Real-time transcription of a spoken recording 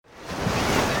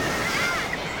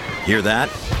Hear that?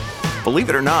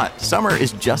 Believe it or not, summer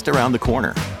is just around the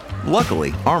corner.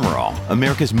 Luckily, Armor All,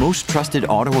 America's most trusted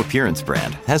auto appearance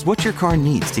brand, has what your car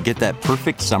needs to get that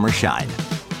perfect summer shine.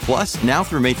 Plus, now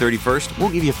through May 31st, we'll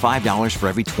give you $5 for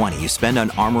every $20 you spend on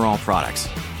Armor All products.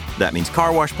 That means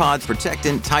car wash pods,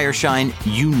 protectant, tire shine,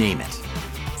 you name it.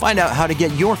 Find out how to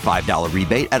get your $5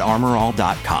 rebate at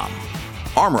armorall.com.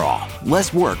 Armor All,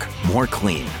 less work, more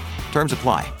clean. Terms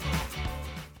apply.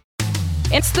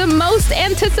 It's the most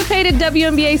anticipated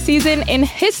WNBA season in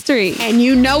history. And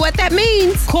you know what that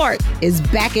means. Court is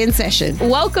back in session.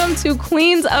 Welcome to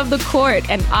Queens of the Court,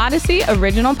 an Odyssey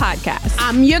original podcast.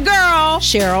 I'm your girl,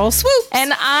 Cheryl Swoop.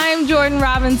 And I'm Jordan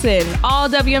Robinson. All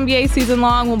WNBA season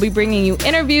long, we'll be bringing you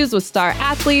interviews with star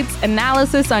athletes,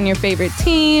 analysis on your favorite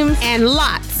teams, and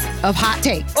lots of hot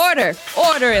takes.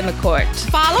 Order in the court.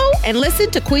 Follow and listen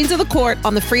to Queens of the Court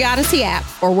on the free Odyssey app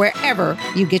or wherever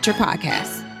you get your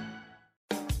podcasts.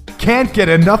 Can't get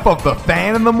enough of the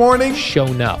fan in the morning?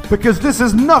 Shown up. Because this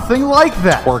is nothing like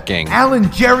that. Working. Al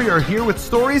and Jerry are here with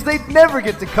stories they'd never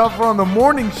get to cover on the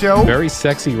morning show. Very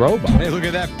sexy robot. Hey, look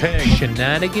at that pig.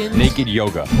 Shenanigans. Naked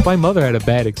yoga. My mother had a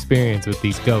bad experience with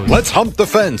these ghosts. Let's hump the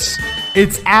fence.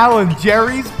 It's Al and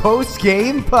Jerry's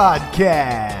post-game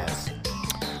podcast.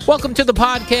 Welcome to the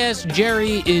podcast.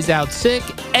 Jerry is out sick.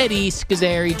 Eddie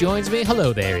Scazzeri joins me.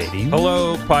 Hello there, Eddie.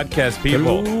 Hello, podcast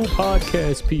people. Hello,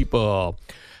 podcast people.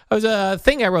 It was a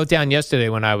thing I wrote down yesterday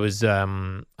when I was,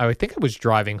 I think I was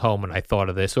driving home when I thought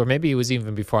of this, or maybe it was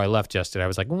even before I left yesterday. I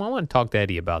was like, well, I want to talk to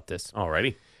Eddie about this.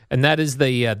 Alrighty. And that is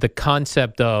the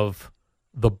concept of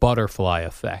the butterfly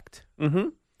effect,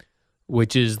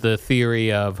 which is the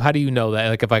theory of, how do you know that?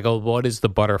 Like if I go, what is the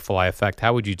butterfly effect?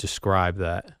 How would you describe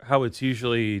that? How it's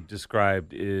usually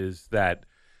described is that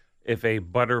if a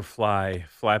butterfly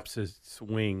flaps its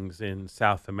wings in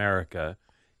South America,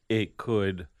 it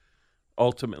could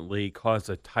ultimately cause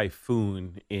a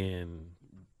typhoon in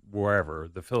wherever,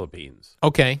 the Philippines.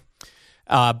 Okay.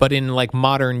 But in like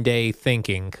modern day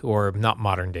thinking, or not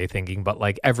modern day thinking, but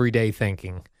like everyday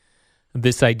thinking,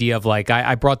 this idea of like,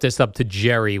 I brought this up to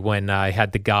Jerry when I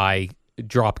had the guy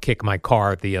drop kick my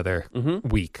car the other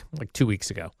week, like 2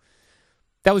 weeks ago.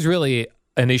 That was really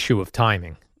an issue of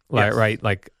timing, Yes. right?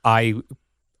 Like I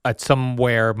at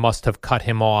somewhere must have cut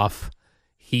him off.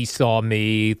 He saw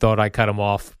me, thought I cut him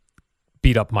off,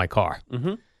 beat up my car.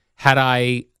 Had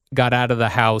I got out of the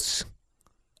house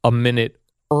a minute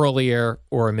earlier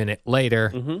or a minute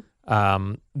later,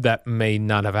 that may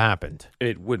not have happened.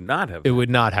 It would not have. It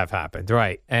would not have happened,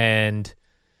 right? And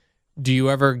do you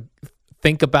ever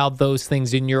think about those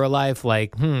things in your life?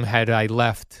 Like, had I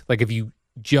left, like if you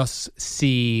just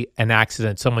see an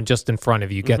accident, someone just in front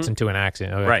of you gets into an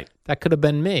accident. Okay, Right. That could have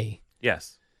been me.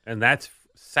 Yes. And that's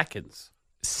seconds.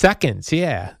 Seconds,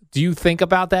 yeah. Do you think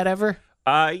about that ever?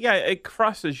 Yeah, it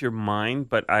crosses your mind,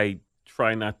 but I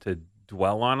try not to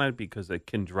dwell on it because it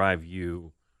can drive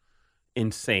you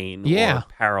insane or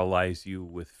paralyze you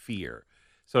with fear.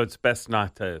 So it's best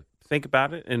not to think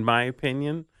about it, in my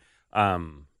opinion.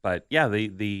 But yeah,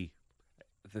 the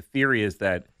theory is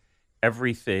that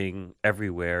everything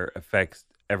everywhere affects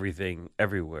everything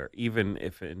everywhere, even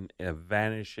if in a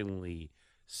vanishingly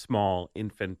small,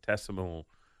 infinitesimal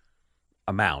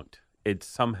amount, it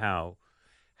somehow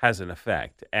has an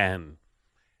effect, and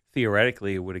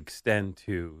theoretically it would extend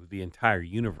to the entire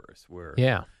universe,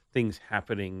 where things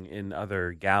happening in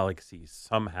other galaxies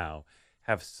somehow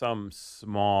have some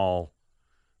small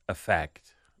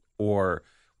effect or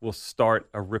will start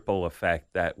a ripple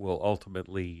effect that will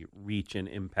ultimately reach and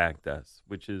impact us,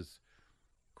 which is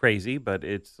crazy, but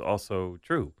it's also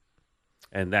true.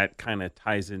 And that kind of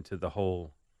ties into the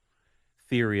whole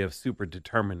theory of super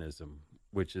determinism,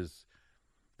 which is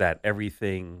that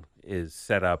everything is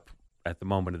set up at the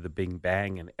moment of the Big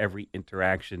Bang, and every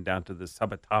interaction down to the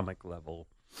subatomic level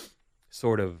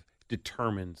sort of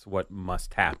determines what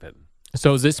must happen.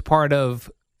 So is this part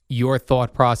of your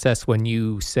thought process when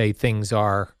you say things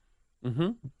are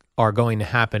going to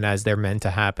happen as they're meant to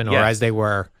happen, or as they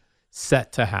were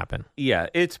set to happen? Yeah,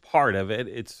 it's part of it.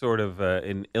 It's sort of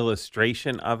an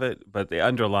illustration of it, but the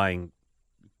underlying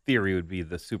theory would be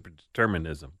the super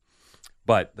determinism.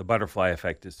 But the butterfly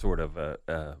effect is sort of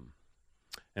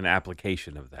an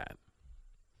application of that.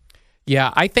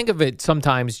 Yeah, I think of it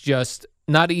sometimes just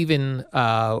not even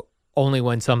only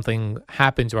when something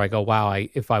happens where I go, wow,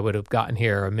 if I would have gotten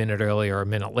here a minute earlier or a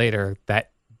minute later,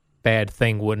 that bad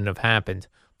thing wouldn't have happened.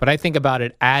 But I think about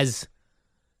it as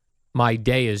my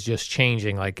day is just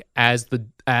changing, like as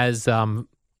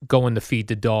going to feed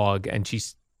the dog and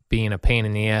she's being a pain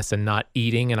in the ass and not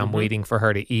eating, and I'm waiting for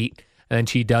her to eat. And then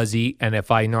she does eat, and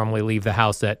if I normally leave the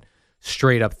house at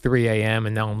straight up 3 a.m.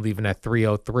 and now I'm leaving at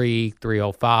 3:03,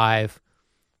 3:05.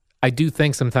 I do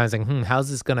think sometimes, like, how's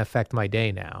this going to affect my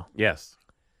day now? Yes.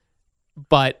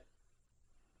 But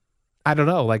I don't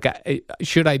know. Like,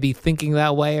 should I be thinking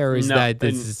that way, or is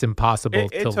this is impossible?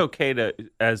 It's okay to,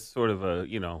 as sort of a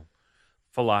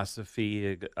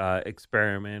philosophy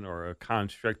experiment or a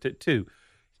construct,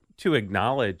 to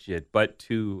acknowledge it, but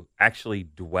to actually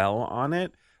dwell on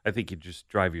it, I think you just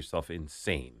drive yourself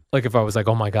insane. Like if I was like,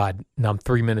 oh my God, now I'm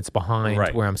 3 minutes behind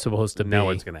where I'm supposed to be. Now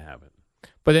what's going to happen?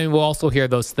 But then we'll also hear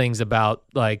those things about,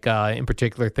 like, in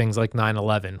particular, things like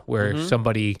 9/11, where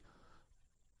somebody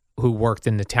who worked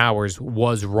in the towers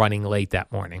was running late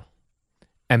that morning.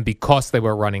 And because they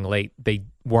were running late, they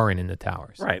weren't in the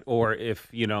towers. Right. Or if,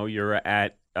 you're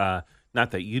at,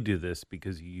 not that you do this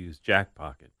because you use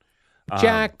Jackpocket.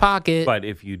 Jackpocket. But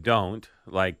if you don't,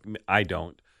 like I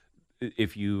don't,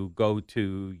 if you go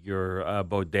to your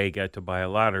bodega to buy a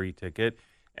lottery ticket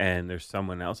and there's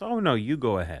someone else, oh, no, you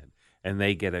go ahead. And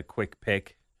they get a quick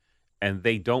pick and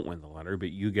they don't win the lottery, but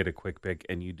you get a quick pick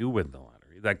and you do win the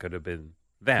lottery. That could have been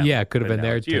them. Yeah, it could have but been now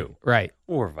there it's too. You. Right.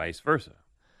 Or vice versa.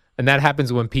 And that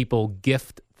happens when people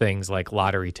gift things like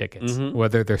lottery tickets,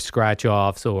 whether they're scratch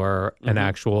offs or an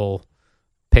actual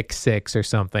pick six or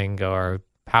something or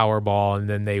Powerball, and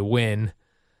then they win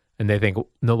and they think,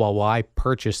 no, well, I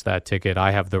purchased that ticket.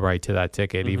 I have the right to that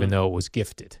ticket, even though it was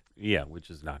gifted. Yeah,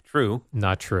 which is not true.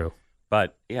 Not true.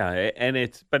 But yeah, and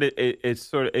it's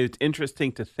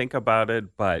interesting to think about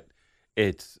it, but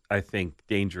it's, I think,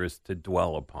 dangerous to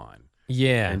dwell upon.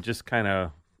 Yeah. And just kind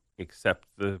of accept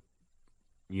the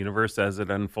universe as it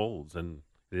unfolds, and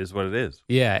it is what it is.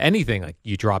 Yeah, anything like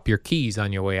you drop your keys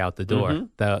on your way out the door,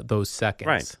 those seconds.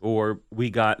 Right. Or we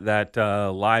got that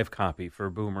live copy for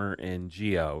Boomer and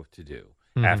Geo to do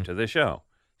after the show.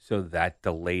 So that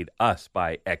delayed us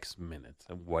by X minutes.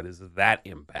 And what is that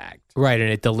impact? Right,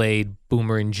 and it delayed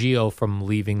Boomer and Geo from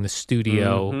leaving the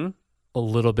studio a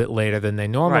little bit later than they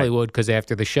normally would, because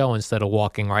after the show, instead of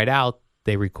walking right out,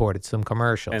 they recorded some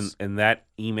commercials. And that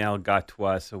email got to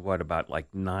us at about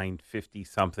like 9:50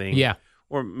 something. Yeah.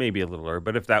 Or maybe a little earlier.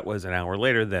 But if that was an hour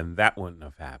later, then that wouldn't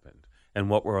have happened. And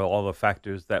what were all the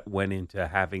factors that went into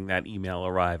having that email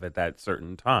arrive at that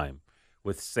certain time,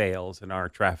 with sales and our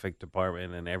traffic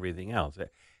department and everything else?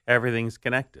 Everything's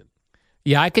connected.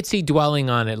 Yeah, I could see dwelling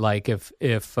on it, like if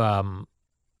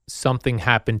something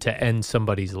happened to end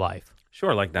somebody's life.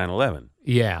 Sure, like 9/11.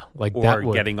 Yeah, like or that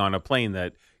would... getting on a plane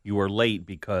that you were late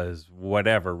because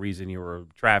whatever reason you were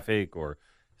traffic, or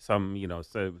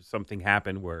something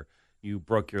happened where you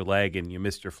broke your leg and you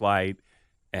missed your flight,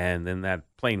 and then that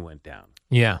plane went down.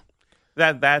 Yeah,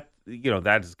 that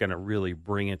is going to really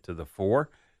bring it to the fore.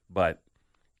 But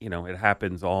it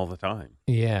happens all the time.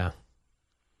 Yeah.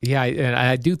 Yeah, and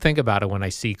I do think about it when I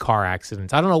see car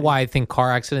accidents. I don't know why I think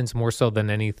car accidents more so than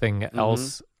anything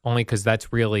else, only because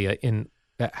that's really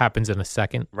that happens in a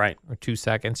second, right, or 2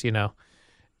 seconds,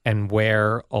 and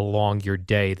where along your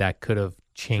day that could have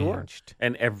changed. Sure.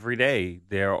 And every day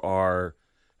there are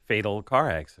fatal car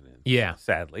accidents. Yeah,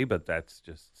 sadly, but that's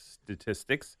just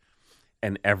statistics.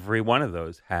 And every one of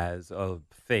those has a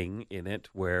thing in it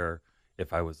where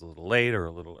if I was a little late or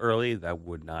a little early, that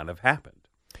would not have happened.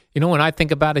 When I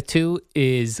think about it too,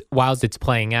 is whilst it's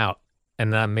playing out,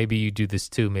 and maybe you do this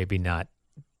too, maybe not,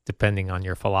 depending on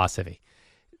your philosophy.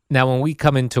 Now, when we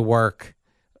come into work,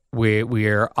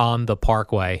 we're on the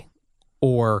Parkway,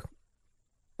 or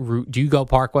do you go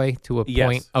Parkway to a point?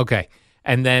 Yes. Okay.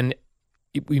 And then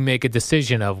we make a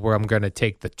decision of where I'm going to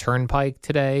take the Turnpike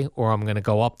today, or I'm going to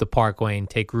go up the Parkway and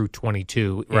take Route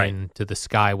 22 into the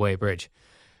Skyway Bridge.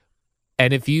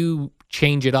 And if you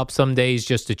change it up some days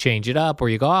just to change it up, or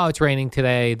you go, oh, it's raining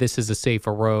today, this is a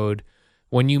safer road.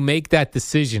 When you make that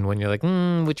decision, when you're like,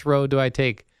 which road do I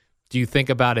take? Do you think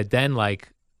about it then like,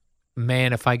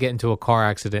 man, if I get into a car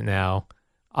accident now,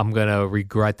 I'm going to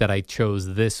regret that I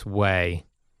chose this way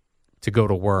to go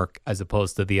to work as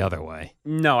opposed to the other way?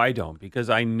 No, I don't,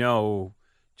 because I know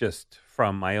just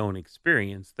from my own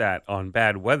experience that on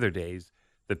bad weather days,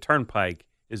 the Turnpike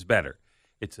is better.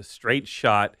 It's a straight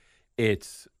shot.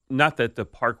 It's not that the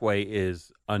Parkway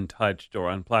is untouched or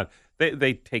unplowed.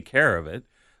 They take care of it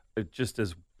just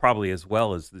as probably as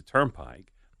well as the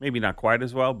Turnpike. Maybe not quite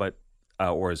as well, but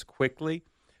or as quickly.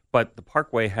 But the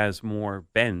Parkway has more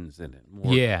bends in it,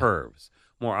 more curves,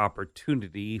 more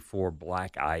opportunity for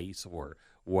black ice or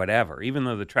whatever. Even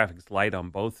though the traffic's light on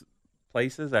both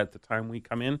places at the time we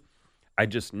come in, I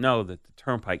just know that the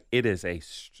Turnpike, it is a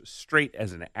straight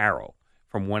as an arrow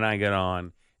from when I get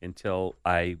on until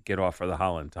I get off for the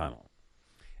Holland Tunnel.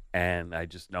 And I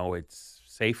just know it's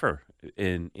safer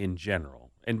in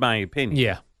general. in my opinion.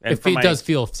 Yeah. And It does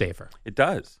feel safer. It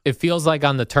does. It feels like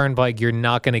on the turnpike, you're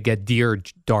not going to get deer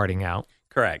darting out.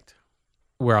 Correct.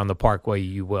 Where on the parkway,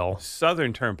 you will.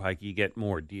 Southern Turnpike, you get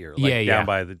more deer. Like down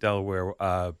by the Delaware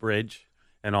Bridge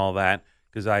and all that.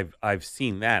 Because I've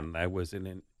seen that, and I was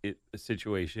in a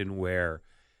situation where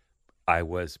I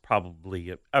was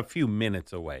probably a few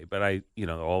minutes away. But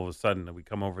all of a sudden, we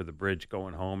come over the bridge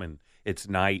going home, and it's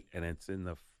night, and it's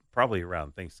probably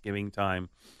around Thanksgiving time.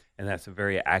 And that's a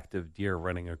very active deer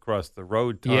running across the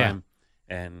road time.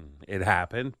 Yeah. And it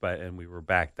happened, and we were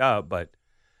backed up. But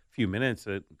a few minutes,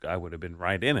 I would have been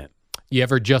right in it. You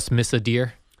ever just miss a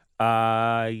deer?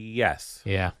 Yes.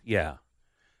 Yeah. Yeah.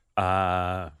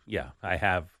 Yeah, I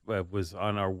have. Was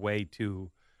on our way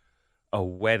to a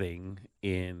wedding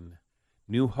in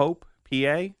New Hope,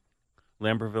 PA,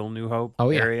 Lambertville, New Hope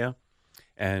area.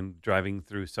 And driving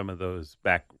through some of those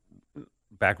back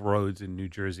roads in New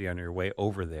Jersey on your way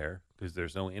over there, because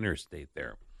there's no interstate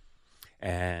there.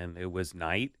 And it was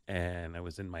night, and I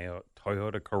was in my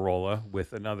Toyota Corolla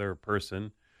with another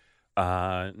person.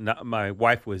 My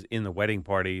wife was in the wedding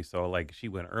party, so she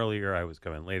went earlier. I was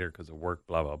coming later because of work,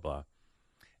 blah, blah, blah.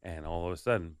 And all of a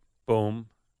sudden, boom.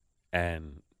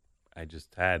 And I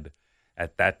just had,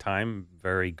 at that time,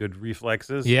 very good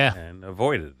reflexes and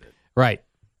avoided it. Right.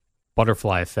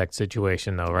 Butterfly effect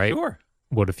situation, though, right? Sure.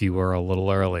 What if you were a little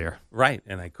earlier? Right,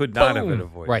 and I could not have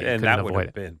avoided right, it. And that would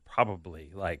have been probably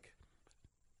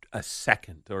a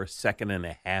second or a second and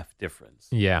a half difference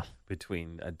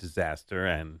between a disaster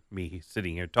and me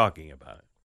sitting here talking about it.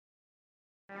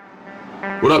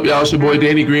 What up, y'all? It's your boy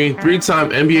Danny Green, 3-time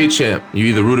NBA champ. You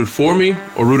either rooted for me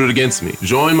or rooted against me.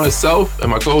 Join myself and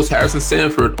my co-host Harrison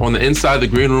Sanford on the Inside the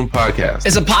Green Room podcast.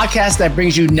 It's a podcast that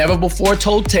brings you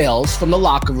never-before-told tales from the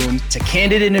locker room to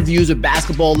candid interviews with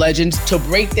basketball legends to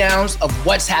breakdowns of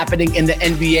what's happening in the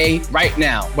NBA right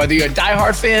now. Whether you're a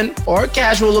diehard fan or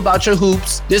casual about your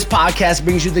hoops, this podcast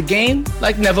brings you the game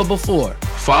like never before.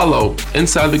 Follow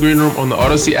Inside the Green Room on the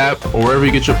Odyssey app or wherever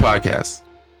you get your podcasts.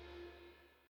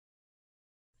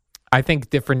 I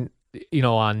think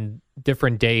on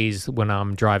different days when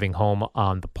I'm driving home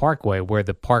on the parkway, where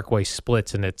the parkway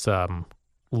splits and it's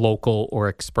local or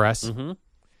express,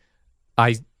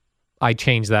 I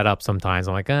change that up sometimes.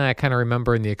 I'm like, I kind of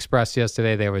remember in the express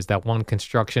yesterday there was that one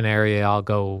construction area. I'll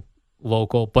go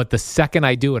local, but the second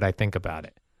I do it, I think about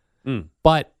it.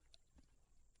 But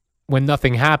when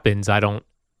nothing happens, I don't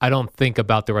think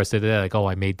about the rest of the day. Like,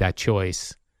 I made that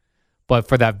choice. But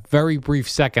for that very brief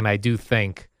second, I do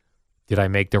think, did I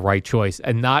make the right choice?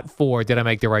 And not did I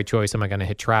make the right choice? Am I going to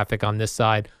hit traffic on this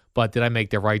side? But did I make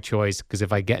the right choice? Because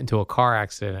if I get into a car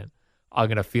accident, I'm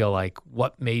going to feel like, why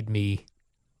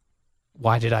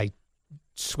did I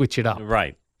switch it up?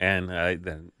 Right. And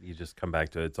then you just come back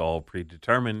to it's all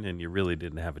predetermined and you really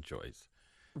didn't have a choice.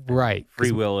 Right.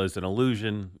 Free will is an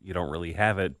illusion. You don't really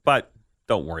have it, but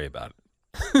don't worry about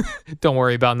it. Don't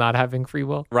worry about not having free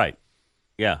will? Right.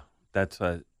 Yeah. That's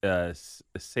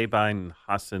Sabine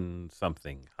Hassan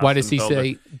something. Why does he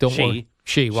say don't worry?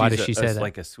 Why does she say that?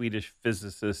 Like a Swedish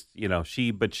physicist,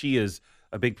 but she is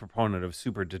a big proponent of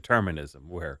super determinism,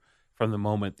 where from the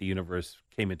moment the universe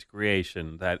came into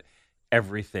creation, that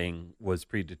everything was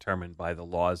predetermined by the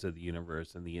laws of the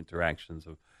universe and the interactions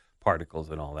of particles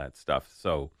and all that stuff.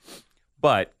 So,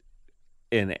 but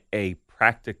in a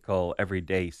practical,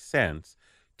 everyday sense,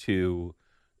 to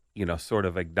sort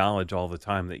of acknowledge all the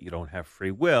time that you don't have free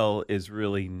will is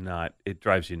really not, it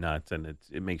drives you nuts and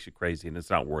it makes you crazy and it's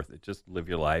not worth it. Just live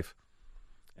your life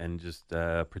and just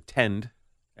pretend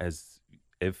as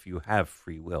if you have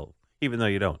free will, even though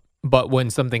you don't. But when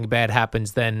something bad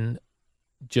happens, then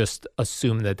just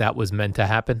assume that was meant to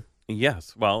happen?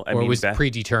 Yes. Well, it was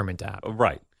predetermined to happen.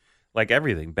 Right. Like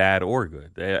everything, bad or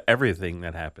good. Everything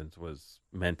that happens was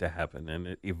meant to happen, and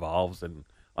it evolves and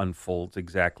unfolds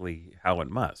exactly how it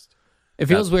must. It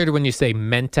feels weird when you say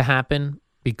meant to happen,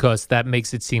 because that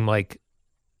makes it seem like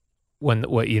when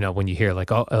you hear like,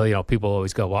 people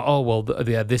always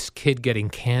go, this kid getting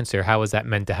cancer, how is that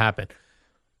meant to happen?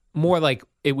 More like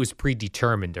it was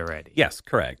predetermined already. Yes,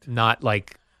 correct. Not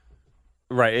like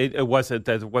right. It wasn't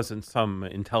that there wasn't some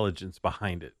intelligence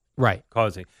behind it. Right.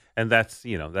 Causing, and that's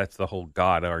the whole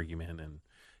God argument, and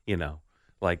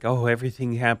like,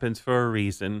 everything happens for a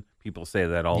reason. People say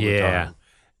that all the time.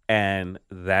 And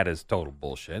that is total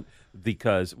bullshit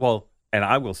because, and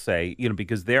I will say,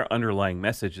 because their underlying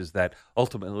message is that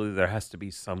ultimately there has to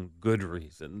be some good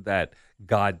reason that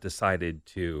God decided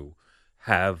to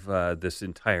have this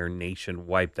entire nation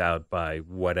wiped out by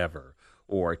whatever,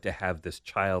 or to have this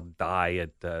child die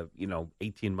at,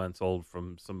 18 months old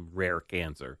from some rare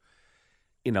cancer.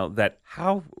 that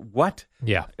what?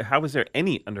 Yeah. How is there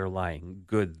any underlying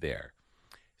good there?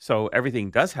 So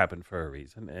everything does happen for a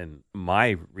reason, and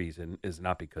my reason is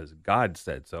not because God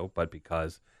said so, but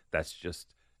because that's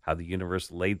just how the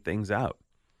universe laid things out.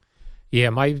 Yeah,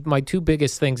 my two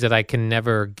biggest things that I can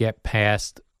never get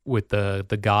past with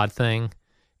the God thing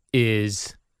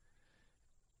is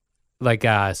like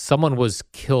someone was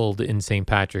killed in St.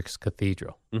 Patrick's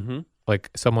Cathedral. Mm-hmm. Like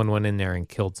someone went in there and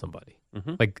killed somebody.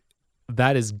 Mm-hmm. Like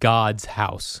that is God's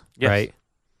house, Yes. right?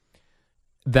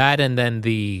 That and then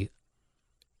the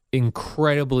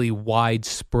incredibly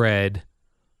widespread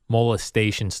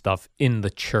molestation stuff in the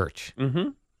church. Mm-hmm.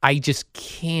 I just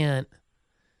can't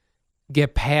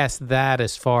get past that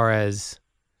as far as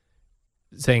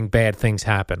saying bad things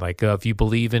happen. Like if you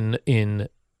believe in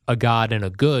a God and a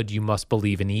good, you must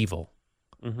believe in evil.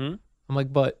 Mm-hmm. I'm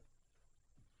like, but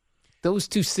those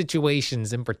two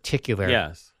situations in particular,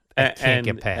 Yes, I can't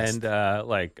get past.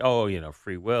 And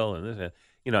free will and this,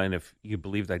 and if you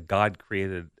believe that God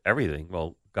created everything,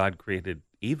 well, God created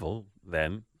evil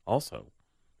then also.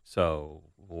 So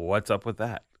what's up with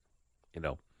that?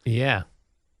 Yeah.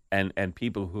 And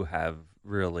people who have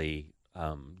really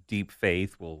deep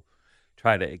faith will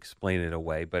try to explain it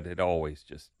away, but it always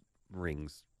just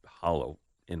rings hollow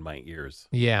in my ears.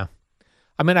 Yeah.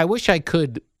 I mean, I wish I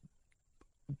could.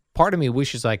 Part of me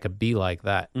wishes I could be like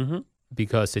that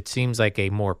because it seems like a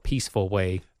more peaceful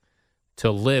way to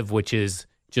live, which is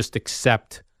just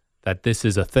accept that this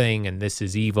is a thing and this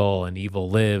is evil and evil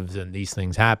lives and these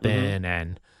things happen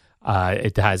and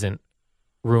it hasn't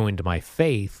ruined my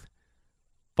faith.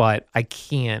 But I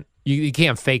can't. You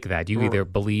can't fake that. You either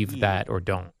believe that or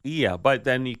don't. Yeah, but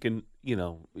then you can,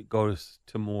 go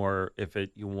to more if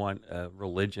you want a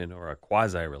religion or a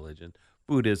quasi-religion.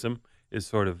 Buddhism is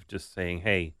sort of just saying,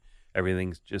 hey,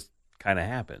 everything's just kind of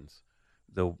happens.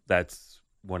 Though that's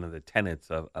one of the tenets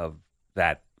of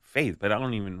that faith. But I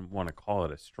don't even want to call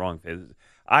it a strong faith.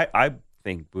 I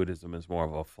think Buddhism is more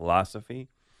of a philosophy.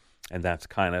 And that's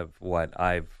kind of what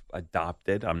I've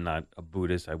adopted. I'm not a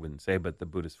Buddhist, I wouldn't say, but the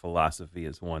Buddhist philosophy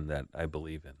is one that I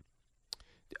believe in.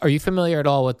 Are you familiar at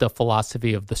all with the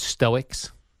philosophy of the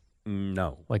Stoics?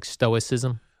 No. Like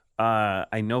Stoicism?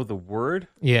 I know the word,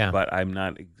 Yeah. but I'm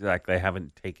not exactly, I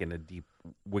haven't taken a deep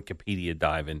Wikipedia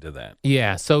dive into that.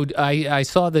 Yeah, so I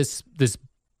saw this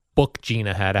book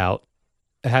Gina had out.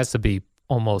 It has to be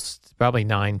almost probably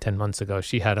 9-10 months ago.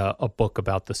 She had a book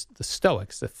about the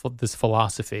Stoics, this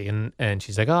philosophy, and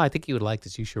she's like, oh, I think you would like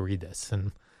this. You should read this.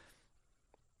 And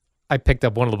I picked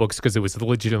up one of the books because it was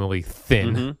legitimately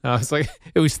thin. I was like,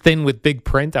 it was thin with big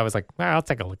print. I was like, well, I'll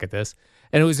take a look at this.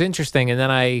 And it was interesting. And then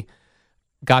I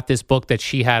got this book that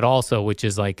she had also, which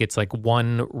is like, it's like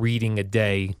one reading a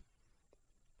day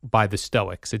by the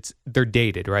Stoics. They're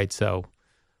dated, right? So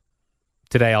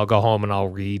today I'll go home and I'll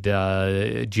read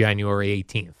January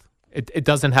 18th. It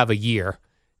doesn't have a year.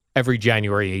 Every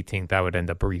January 18th, I would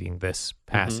end up reading this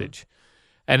passage.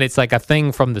 And it's like a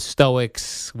thing from the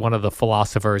Stoics, one of the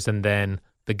philosophers, and then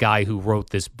the guy who wrote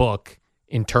this book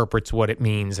interprets what it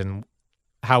means and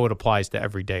how it applies to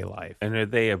everyday life. And are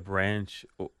they a branch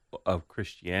of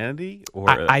Christianity?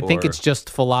 I think it's just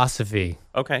philosophy.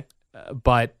 Okay.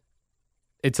 But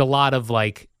it's a lot of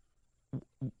like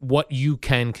what you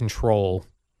can control,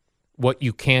 what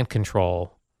you can't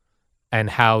control, and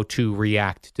how to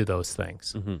react to those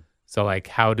things. So like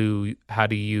how do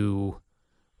you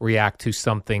react to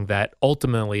something that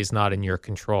ultimately is not in your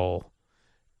control,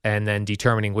 and then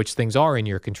determining which things are in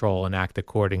your control and act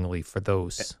accordingly for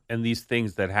those. And these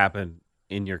things that happen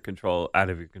in your control,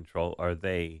 out of your control, are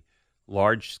they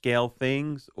large scale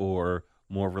things or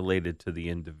more related to the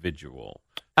individual?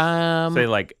 Say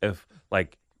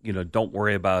don't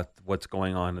worry about what's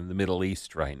going on in the Middle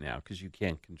East right now because you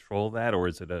can't control that, or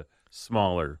is it a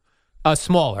smaller?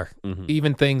 Smaller.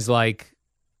 Even things like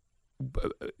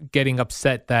getting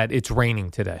upset that it's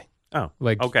raining today. Oh,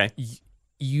 like okay.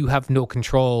 You have no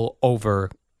control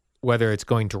over whether it's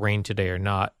going to rain today or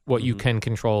not. What you can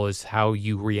control is how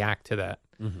you react to that.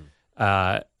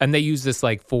 And they use this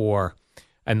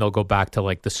and they'll go back to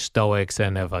like the Stoics,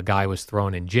 and if a guy was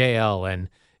thrown in jail, and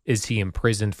is he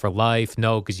imprisoned for life?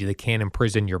 No, because they can't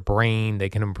imprison your brain. They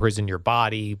can imprison your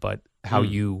body, but how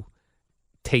you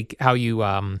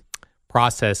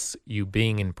process you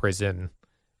being in prison,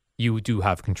 you do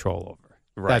have control over.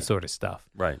 Right. That sort of stuff.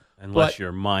 Right. Unless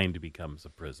your mind becomes a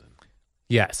prison.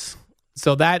 Yes.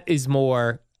 So that is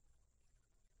more,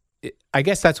 I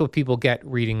guess that's what people get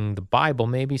reading the Bible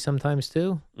maybe sometimes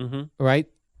too, right?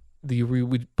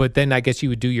 But then I guess you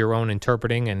would do your own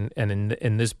interpreting, and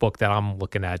in this book that I'm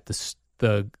looking at, this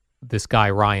guy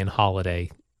Ryan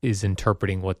Holiday is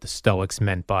interpreting what the Stoics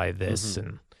meant by this,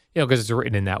 and because it's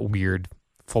written in that weird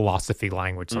philosophy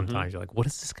language. Sometimes you're like, what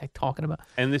is this guy talking about?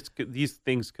 And these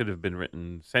things could have been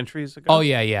written centuries ago. Oh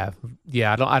yeah.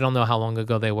 I don't know how long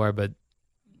ago they were, but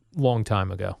long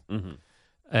time ago.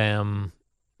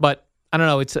 But I don't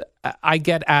know. I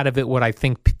get out of it what I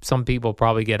think some people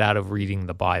probably get out of reading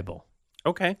the Bible.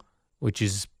 Okay. Which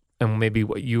is, and maybe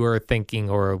what you are thinking,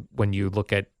 or when you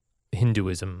look at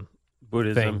Hinduism,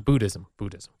 Buddhism. Buddhism.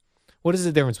 What is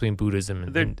the difference between Buddhism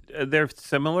and they're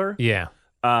similar? Yeah.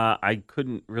 I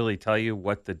couldn't really tell you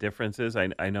what the difference is.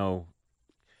 I know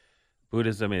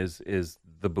Buddhism is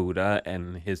the Buddha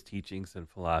and his teachings and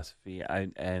philosophy.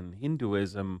 And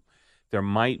Hinduism, there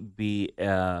might be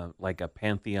like a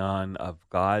pantheon of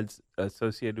gods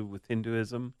associated with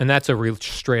Hinduism. And that's a real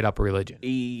straight up religion.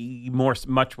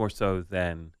 Much more so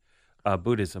than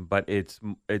Buddhism, but it's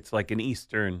like an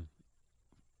Eastern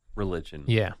religion.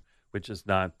 Yeah. Which is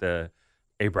not the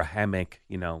Abrahamic,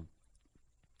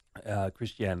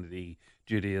 Christianity,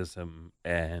 Judaism,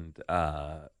 and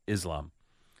Islam,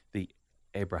 the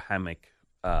Abrahamic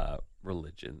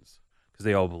religions, because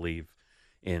they all believe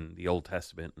in the Old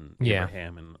Testament and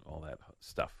Abraham and all that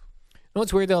stuff. You know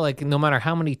what's weird though? Like, no matter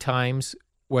how many times,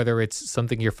 whether it's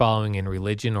something you're following in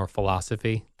religion or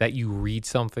philosophy, that you read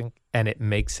something and it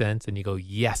makes sense and you go,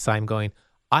 yes,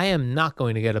 I am not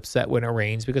going to get upset when it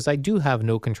rains because I do have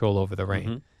no control over the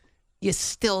rain. You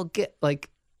still get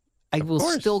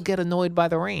still get annoyed by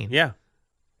the rain. Yeah.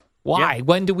 Why? Yeah.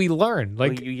 When do we learn?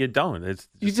 Like, well, you don't.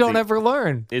 You don't ever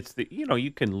learn. It's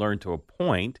you can learn to a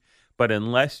point, but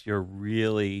unless you're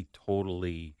really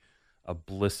totally a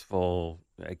blissful,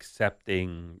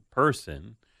 accepting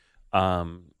person,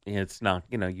 it's not.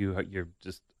 You're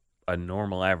just a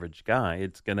normal, average guy.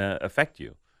 It's gonna affect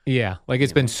you. Yeah, like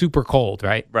it's been super cold,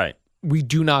 right? Right. We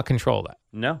do not control that.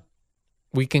 No.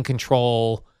 We can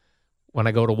control when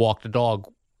I go to walk the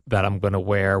dog that I'm going to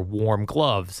wear warm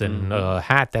gloves and a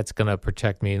hat that's going to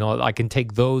protect me. I can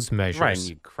take those measures. Right, and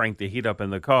you crank the heat up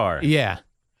in the car. Yeah.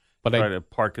 But try to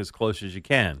park as close as you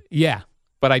can. Yeah,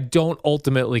 but I don't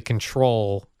ultimately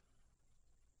control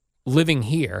living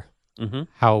here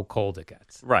how cold it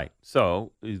gets. Right.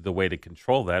 So the way to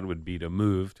control that would be to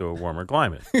move to a warmer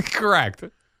climate. Correct.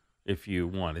 If you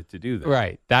wanted to do that.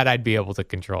 Right. That I'd be able to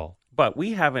control. But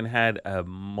we haven't had a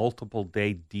multiple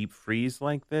day deep freeze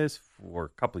like this for a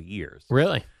couple of years.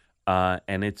 Really?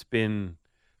 And it's been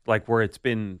like where it's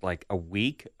been like a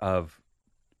week of,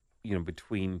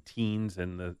 between teens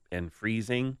and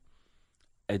freezing.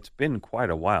 It's been quite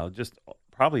a while. Just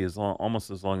probably almost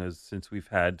as long as since we've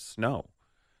had snow.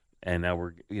 And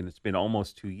now it's been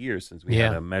almost 2 years since we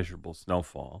had a measurable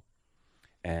snowfall.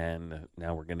 And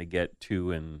now we're going to get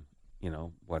 2 in,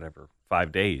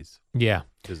 5 days. Yeah.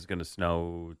 Because it's going to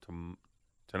snow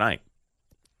tonight.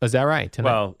 Is that right?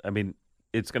 Tonight? Well, I mean,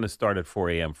 it's going to start at 4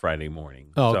 a.m. Friday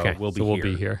morning. Oh, okay. So we'll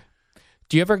be here.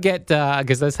 Do you ever get,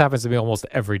 because this happens to me almost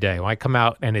every day, when I come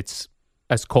out and it's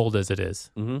as cold as it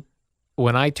is,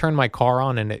 when I turn my car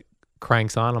on and it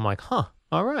cranks on, I'm like, all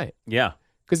right. Yeah.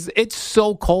 Because it's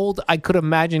so cold, I could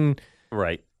imagine.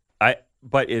 Right.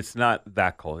 But it's not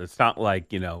that cold. It's not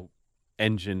like,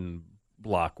 engine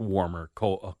block warmer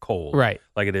cold. Right.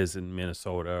 Like it is in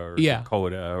Minnesota or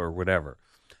Dakota or whatever.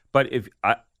 But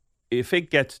if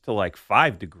it gets to like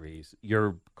 5 degrees,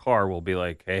 your car will be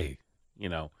like, hey,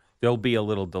 there'll be a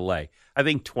little delay. I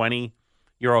think 20,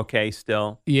 you're okay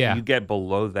still. Yeah. You get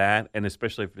below that, and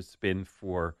especially if it's been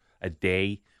for a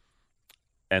day,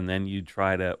 and then you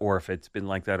try to, or if it's been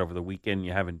like that over the weekend,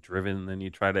 you haven't driven, then you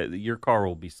try to, your car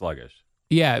will be sluggish.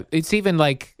 Yeah, it's even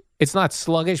like, it's not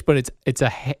sluggish, but it's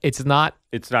not.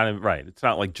 It's not, right. It's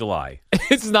not like July.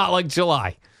 It's not like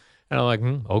July. And I'm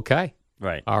like, okay.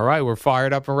 Right. All right, we're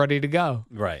fired up and ready to go.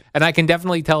 Right. And I can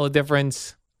definitely tell a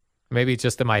difference, maybe it's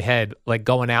just in my head, like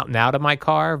going out and out of my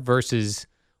car versus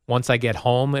once I get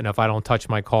home, and if I don't touch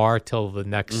my car till the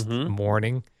next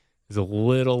morning, is a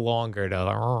little longer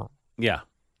to. Yeah.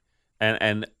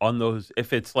 And on those,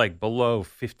 if it's like below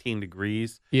 15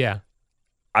 degrees,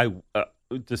 I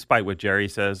despite what Jerry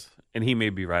says, and he may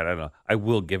be right, I don't know, I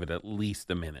will give it at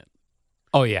least a minute.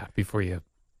 Oh yeah, before you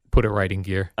put it right in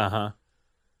gear.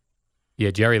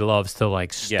 Yeah, Jerry loves to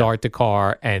like start the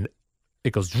car and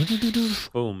it goes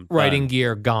boom, right in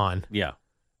gear, gone. Yeah.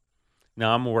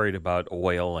 Now I'm worried about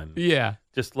oil and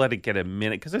just let it get a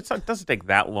minute, because it doesn't take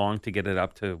that long to get it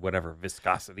up to whatever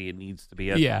viscosity it needs to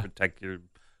be at to protect your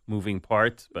moving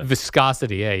parts. But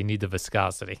viscosity, you need the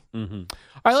viscosity. All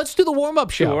right, let's do the warm-up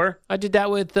show. Sure. I did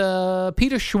that with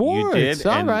Peter Schwartz. You did.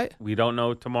 All right. We don't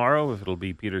know tomorrow if it'll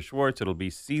be Peter Schwartz, it'll be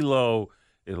CeeLo,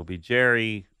 it'll be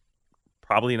Jerry,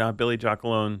 probably not Billy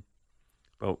Giacalone.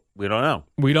 But we don't know.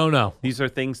 We don't know. These are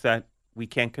things that we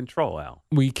can't control, Al.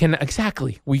 We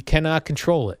cannot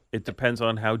control it. It depends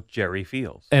on how Jerry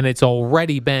feels. And it's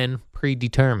already been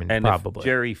predetermined, And probably. if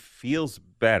Jerry feels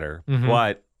better,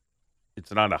 but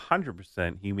it's not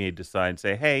 100%, he may decide and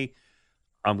say, hey,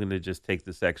 I'm going to just take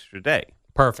this extra day.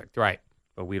 Perfect, right.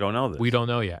 But we don't know this. We don't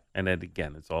know yet. And then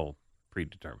again, it's all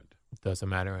predetermined. Doesn't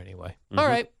matter anyway. All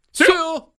right. See you.